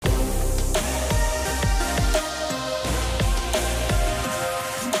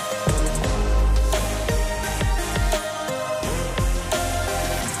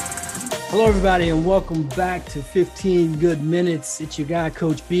Hello, everybody, and welcome back to 15 Good Minutes. It's your guy,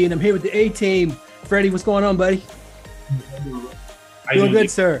 Coach B, and I'm here with the A-Team. Freddie, what's going on, buddy? Doing good,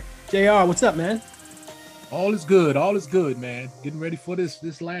 sir. JR, what's up, man? All is good, man. Getting ready for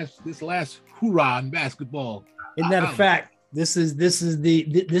this last hoorah in basketball. Isn't that a fact? This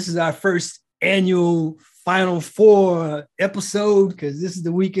is our first annual Final Four episode because this is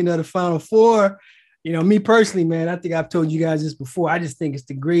the weekend of the Final Four. You know, me personally, man, I think I've told you guys this before. I just think it's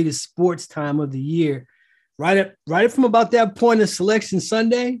the greatest sports time of the year. Right up from about that point of Selection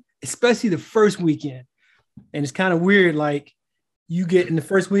Sunday, especially the first weekend. And it's kind of weird, like you get in the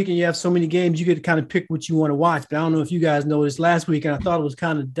first weekend, you have so many games, you get to kind of pick what you want to watch. But I don't know if you guys noticed last weekend, I thought it was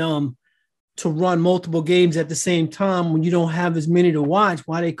kind of dumb to run multiple games at the same time when you don't have as many to watch,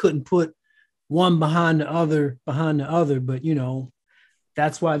 why they couldn't put one behind the other. But, you know,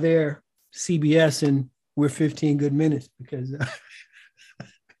 that's why they're CBS and we're 15 Good Minutes because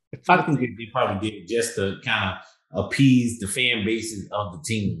I think they probably did just to kind of appease the fan bases of the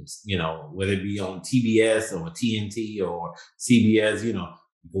teams, you know, whether it be on TBS or TNT or CBS, you know,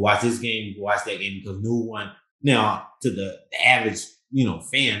 you can watch this game, you can watch that game because no one now to the average, you know,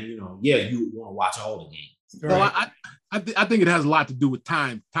 fan, you know, yeah, you want to watch all the games. Right. Well, I think it has a lot to do with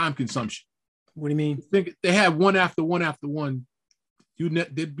time consumption. What do you mean? I think they have one after one.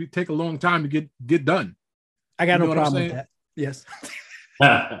 They'd take a long time to get done. I got no problem with that. Yes.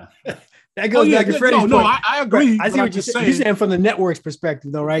 That goes back to Freddie's point. No, I agree. I see what you're saying. You're saying from the network's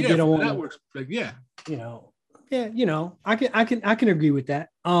perspective, though, right? Yeah, they don't want network's perspective. Yeah. You know, I can agree with that.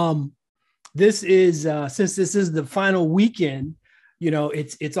 This is since this is the final weekend, you know,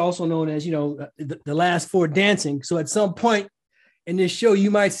 it's also known as, you know, the last four dancing. So at some point in this show,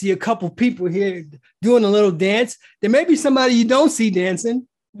 you might see a couple people here doing a little dance. There may be somebody you don't see dancing,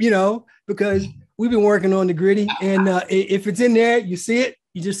 you know, because we've been working on the gritty. And if it's in there, you see it.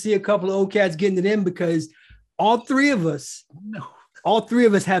 You just see a couple of old cats getting it in because all three of us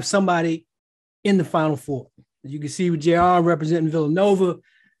have somebody in the Final Four. As you can see with JR representing Villanova.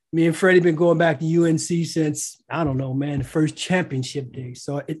 Me and Freddie been going back to UNC since, I don't know, man, the first championship day.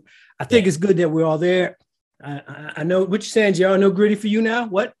 So I think it's good that we're all there. I know what you're saying, JR. No gritty for you now.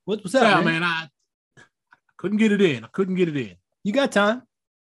 What's up, yeah, man? I couldn't get it in. You got time.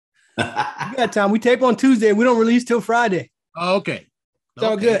 We tape on Tuesday. We don't release till Friday. Oh, okay. It's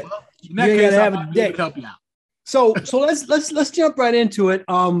all good. Well, in that case, have a day. Help you out. So let's jump right into it.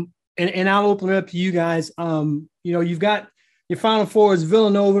 And I'll open it up to you guys. You know, you've got your Final Four is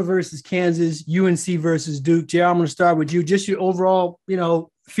Villanova versus Kansas, UNC versus Duke. JR, I'm going to start with you. Just your overall, you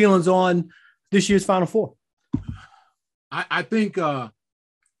know, feelings on this year's Final Four. I think the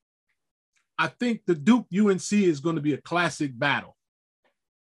Duke UNC is going to be a classic battle.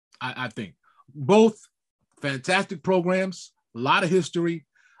 I think both fantastic programs, a lot of history.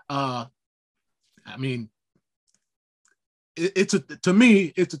 I mean, to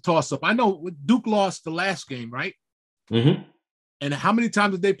me, it's a toss up. I know Duke lost the last game, right? Mm-hmm. And how many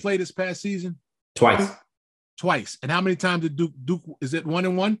times did they play this past season? Twice. And how many times did Duke is it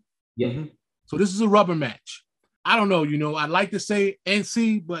 1-1? Yeah. Mm-hmm. So this is a rubber match. I don't know, you know, I'd like to say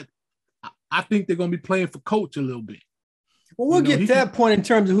NC, but I think they're going to be playing for coach a little bit. Well, we'll get to that point in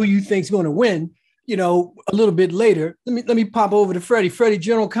terms of who you think's going to win, you know, a little bit later. Let me pop over to Freddie. Freddie,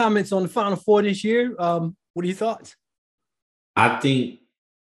 general comments on the Final Four this year. What are your thoughts? I think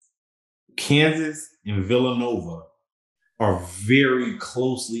Kansas and Villanova are very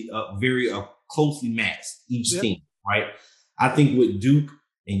closely matched, each team, right? I think with Duke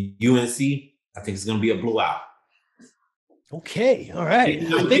and UNC, I think it's going to be a blowout. Okay, all right.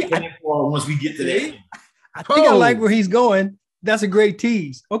 Once we get to that, I think I like where he's going. That's a great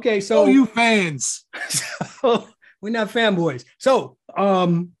tease. Okay, so you fans, we're not fanboys. So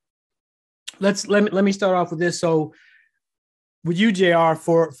let me start off with this. So with you, JR,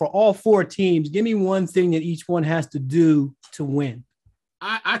 for all four teams, give me one thing that each one has to do to win.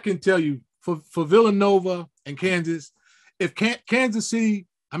 I can tell you for Villanova and Kansas, if Kansas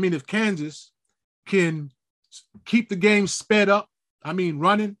can keep the game sped up,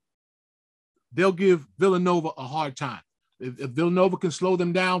 running, they'll give Villanova a hard time. If Villanova can slow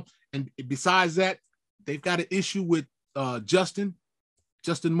them down, and besides that, they've got an issue with Justin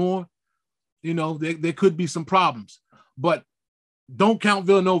Moore. You know, there could be some problems, but don't count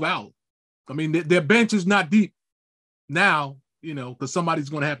Villanova out. I mean, their bench is not deep now, you know, because somebody's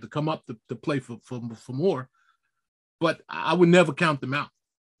going to have to come up to play for more. But I would never count them out,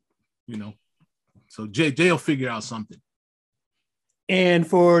 you know. So Jay will figure out something. And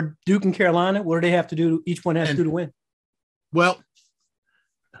for Duke and Carolina, what do they have to do? Each one has to do to win. Well,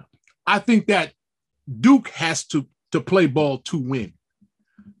 I think that Duke has to play ball to win.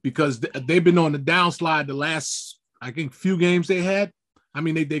 because they've been on the downslide the last, I think, few games they had. I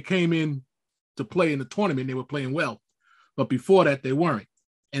mean, they came in to play in the tournament. They were playing well. But before that, they weren't.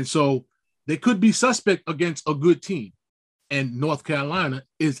 And so they could be suspect against a good team. And North Carolina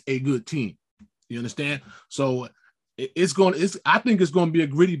is a good team. You understand? So I think it's going to be a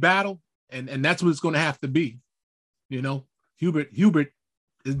gritty battle. And that's what it's going to have to be. You know, Hubert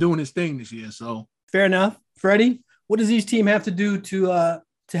is doing his thing this year. So fair enough. Freddie, what does each team have to do to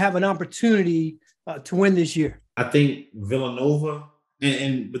have an opportunity to win this year? I think Villanova,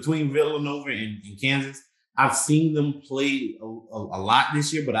 and between Villanova and Kansas, I've seen them play a lot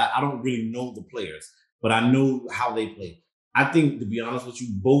this year, but I don't really know the players, but I know how they play. I think, to be honest with you,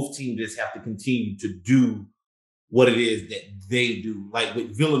 both teams just have to continue to do what it is that they do. Like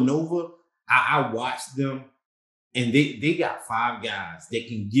with Villanova, I watched them, and they got 5 guys that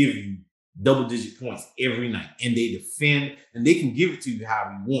can give you double-digit points every night, and they defend, and they can give it to you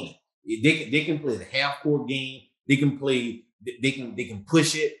however you want it. They can play the half-court game. They can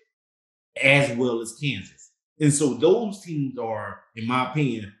push it as well as Kansas. And so those teams are, in my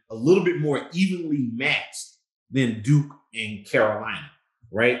opinion, a little bit more evenly matched than Duke and Carolina,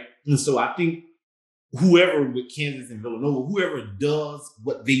 right? And so I think whoever with Kansas and Villanova, whoever does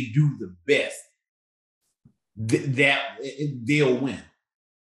what they do the best, that they'll win.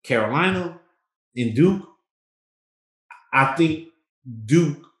 Carolina and Duke, I think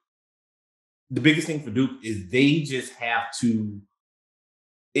Duke, the biggest thing for Duke is they just have to.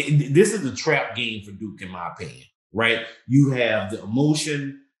 This is a trap game for Duke, in my opinion, right? You have the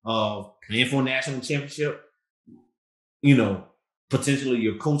emotion of playing for a national championship, you know, potentially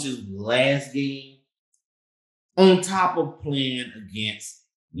your coach's last game, on top of playing against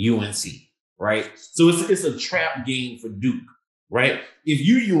UNC, right? So it's a trap game for Duke, right? If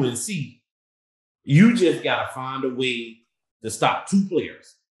you UNC, you just got to find a way to stop 2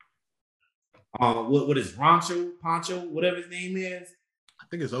 players. What is Poncho, whatever his name is? I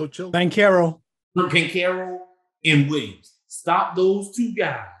think it's Ocho. Banchero and Williams. Stop those 2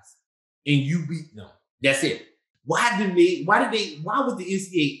 guys and you beat them. That's it. Why would the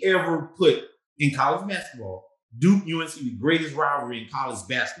NCAA ever put in college basketball Duke UNC the greatest rivalry in college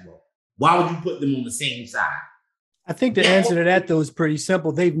basketball? Why would you put them on the same side? I think the answer to that, though, is pretty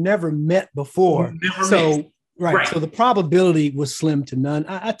simple. They've never met before. Right. So the probability was slim to none.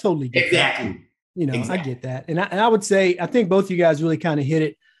 I totally get exactly. that. You know, exactly. I get that. And I would say, I think both of you guys really kind of hit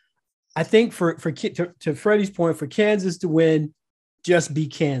it. I think to Freddie's point, for Kansas to win, just be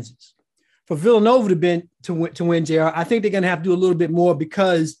Kansas. For Villanova to win, JR, I think they're going to have to do a little bit more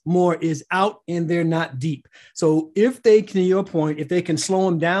because more is out and they're not deep. So if they can, to your point, if they can slow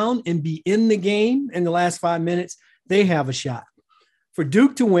them down and be in the game in the last 5 minutes, they have a shot. For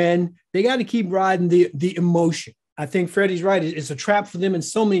Duke to win, they got to keep riding the emotion. I think Freddie's right. It's a trap for them in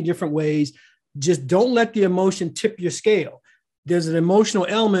so many different ways. Just don't let the emotion tip your scale. There's an emotional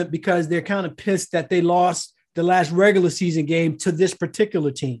element because they're kind of pissed that they lost the last regular season game to this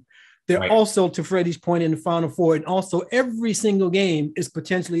particular team. They're also, to Freddie's point, in the Final Four. And also every single game is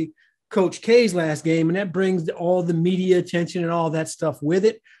potentially Coach K's last game. And that brings all the media attention and all that stuff with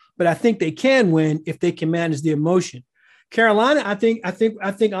it. But I think they can win if they can manage the emotion. Carolina, I think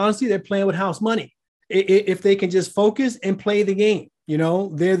honestly, they're playing with house money. If they can just focus and play the game, you know,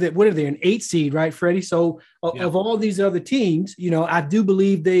 what are they, an 8 seed, right, Freddie? So of all these other teams, you know, I do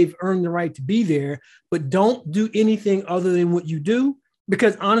believe they've earned the right to be there, but don't do anything other than what you do.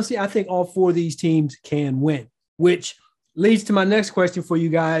 Because honestly, I think all 4 of these teams can win, which leads to my next question for you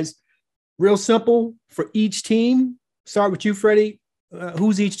guys. Real simple for each team. Start with you, Freddie.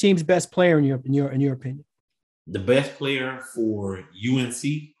 Who's each team's best player in your opinion? The best player for UNC,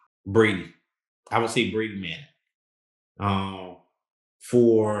 Brady. I would say Brady Manning.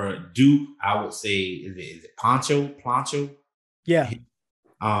 For Duke, I would say is it Poncho? Yeah.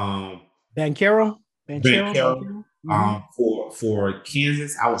 Banchero. Mm-hmm. For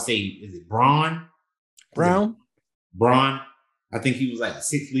Kansas, I would say is it Braun? Brown. I think he was like the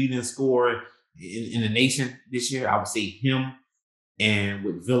 6th leading scorer in the nation this year. I would say him. And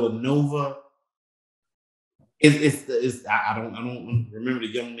with Villanova, I don't remember the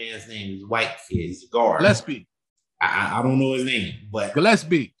young man's name. He's a white kid. He's a guard. Gillespie. I don't know his name, but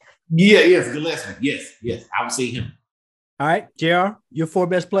Gillespie. Gillespie. Yes. I would say him. All right, JR, your 4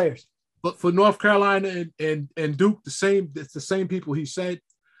 best players. But for North Carolina and Duke, it's the same people he said.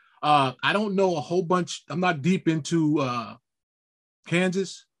 I don't know a whole bunch. I'm not deep into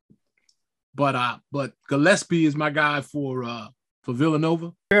Kansas, but Gillespie is my guy for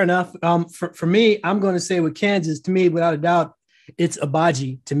Villanova. Fair enough. For me, I'm going to say with Kansas, to me, without a doubt, it's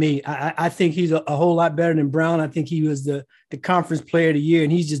Agbaji to me. I think he's a whole lot better than Brown. I think he was the conference player of the year,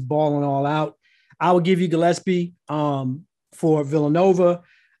 and he's just balling all out. I would give you Gillespie for Villanova.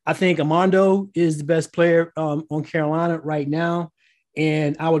 I think Armando is the best player on Carolina right now,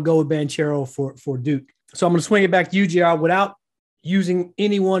 and I would go with Banchero for Duke. So I'm going to swing it back to you, JR, without using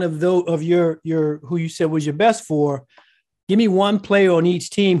any one of those of your who you said was your best for. Give me one player on each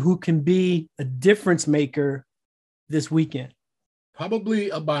team who can be a difference maker this weekend. Probably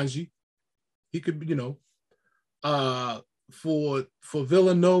Agbaji. He could be, for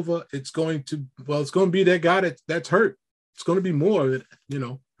Villanova, it's going to be that guy that's hurt. It's going to be more,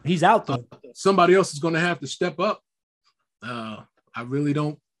 He's out though. Somebody else is going to have to step up. I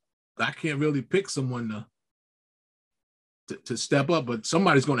can't really pick someone to step up, but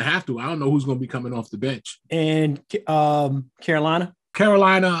somebody's going to have to. I don't know who's going to be coming off the bench. And Carolina?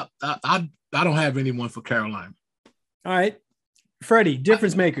 Carolina, I don't have anyone for Carolina. All right. Freddie,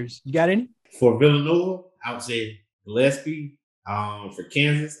 difference makers. You got any? For Villanova, I would say Gillespie. For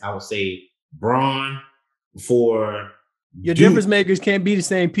Kansas, I would say Braun. For your Duke, difference makers can't be the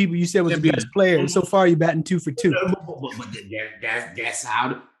same people you said was the best player. So far, you're batting 2 for 2. But that's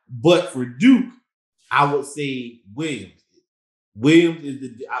how. But for Duke, I would say Williams. Williams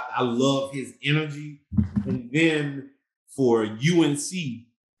is I love his energy. And then for UNC,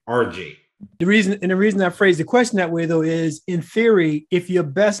 RJ. The reason I phrase the question that way though is, in theory, if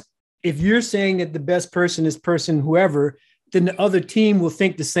you're saying that the best person is person whoever, then the other team will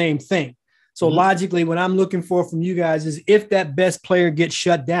think the same thing. So logically, what I'm looking for from you guys is if that best player gets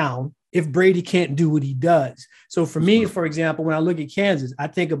shut down, if Brady can't do what he does. So for me, for example, when I look at Kansas, I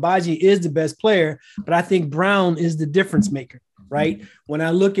think Agbaji is the best player, but I think Brown is the difference maker, right? When I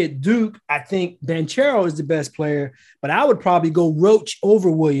look at Duke, I think Banchero is the best player, but I would probably go Roach over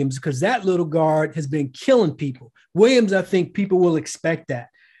Williams because that little guard has been killing people. Williams, I think people will expect that.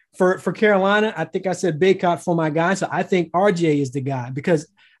 For Carolina, I think I said Bacot for my guy, so I think RJ is the guy because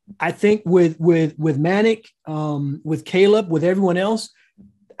I think with Manic, with Caleb, with everyone else,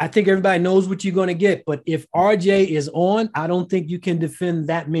 I think everybody knows what you're going to get. But if RJ is on, I don't think you can defend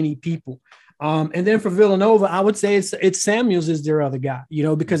that many people. And then for Villanova, I would say it's Samuels is their other guy,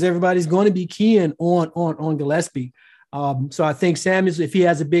 because everybody's going to be keying on Gillespie. So I think Samuels, if he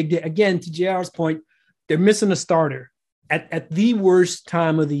has a big day, again, to JR's point, they're missing a starter at the worst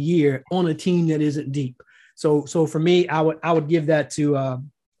time of the year on a team that isn't deep. So for me, I would give that to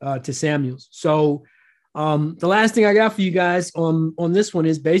Samuels. So the last thing I got for you guys on this one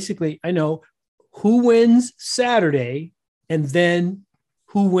is basically, I know who wins Saturday and then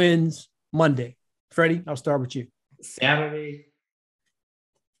who wins Monday. Freddie, I'll start with you. Saturday,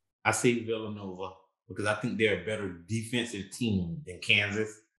 I say Villanova because I think they're a better defensive team than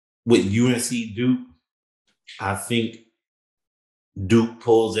Kansas. With UNC Duke, I think Duke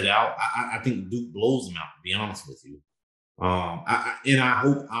pulls it out. I think Duke blows them out, to be honest with you. I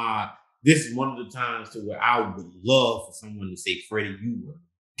hope this is one of the times to where I would love for someone to say, Freddie, you were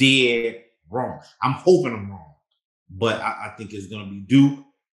dead wrong. I'm hoping I'm wrong, but I think it's going to be Duke,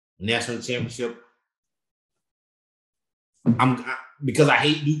 national championship. Because I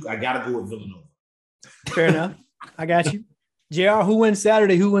hate Duke, I got to go with Villanova. Fair enough. I got you. JR, who wins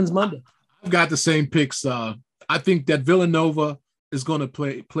Saturday? Who wins Monday? I've got the same picks. I think that Villanova is going to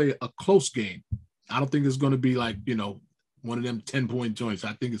play a close game. I don't think it's going to be like, one of them 10-point joints.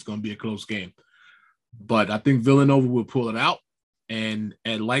 I think it's going to be a close game. But I think Villanova will pull it out. And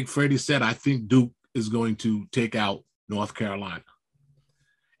like Freddie said, I think Duke is going to take out North Carolina.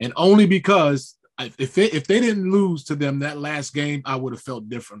 And only because if they didn't lose to them that last game, I would have felt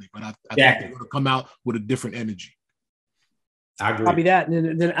differently. But I think they're going to come out with a different energy. I agree. Copy that.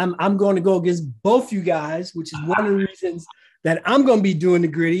 And then I'm going to go against both you guys, which is one of the reasons that I'm going to be doing the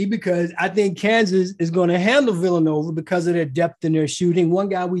gritty, because I think Kansas is going to handle Villanova because of their depth in their shooting. One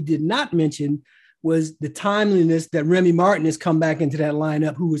guy we did not mention was the timeliness that Remy Martin has come back into that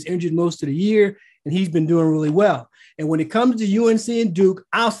lineup, who was injured most of the year, and he's been doing really well. And when it comes to UNC and Duke,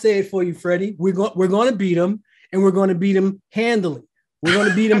 I'll say it for you, Freddie. We're going to beat them, and we're going to beat them handily. We're going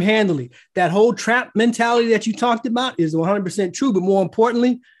to beat them handily. That whole trap mentality that you talked about is 100% true, but more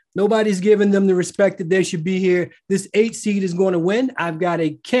importantly, nobody's giving them the respect that they should be here. This 8 seed is going to win. I've got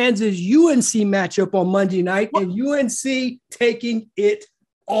a Kansas-UNC matchup on Monday night, and UNC taking it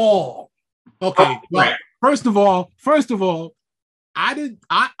all. Okay, well, first of all, I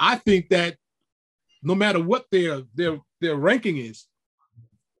think that no matter what their ranking is,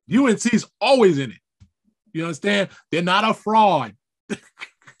 UNC's always in it. You understand? They're not a fraud.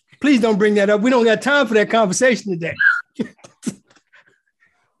 Please don't bring that up. We don't got time for that conversation today.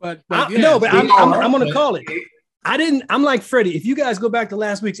 But I'm going to call it. I'm like Freddie. If you guys go back to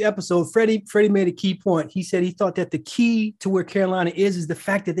last week's episode, Freddie made a key point. He said he thought that the key to where Carolina is the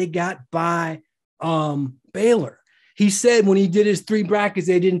fact that they got by Baylor. He said when he did his 3 brackets,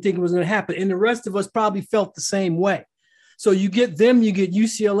 they didn't think it was going to happen. And the rest of us probably felt the same way. So you get them, you get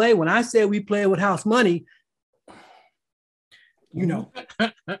UCLA. When I said we play with house money, you know,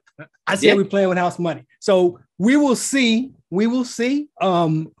 I said we play with house money. So we will see. Who's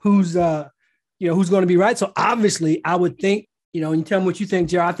going to be right. So obviously, I would think, you tell me what you think,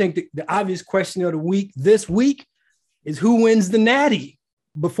 Jared. I think the obvious question of the week this week is who wins the Natty.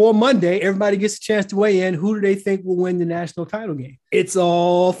 Before Monday, everybody gets a chance to weigh in. Who do they think will win the national title game? It's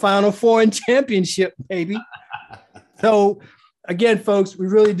all Final Four and championship, baby. So again, folks, we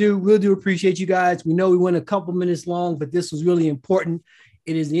really do appreciate you guys. We know we went a couple minutes long, but this was really important.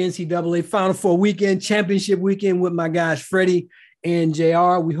 It is the NCAA Final Four weekend, championship weekend with my guys, Freddie and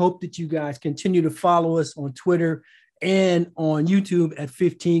JR. We hope that you guys continue to follow us on Twitter and on YouTube at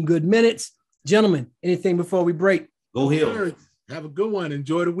 15 Good Minutes. Gentlemen, anything before we break? Go Heels. Have a good one.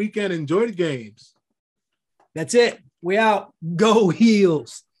 Enjoy the weekend. Enjoy the games. That's it. We out. Go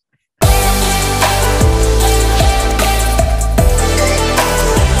Heels.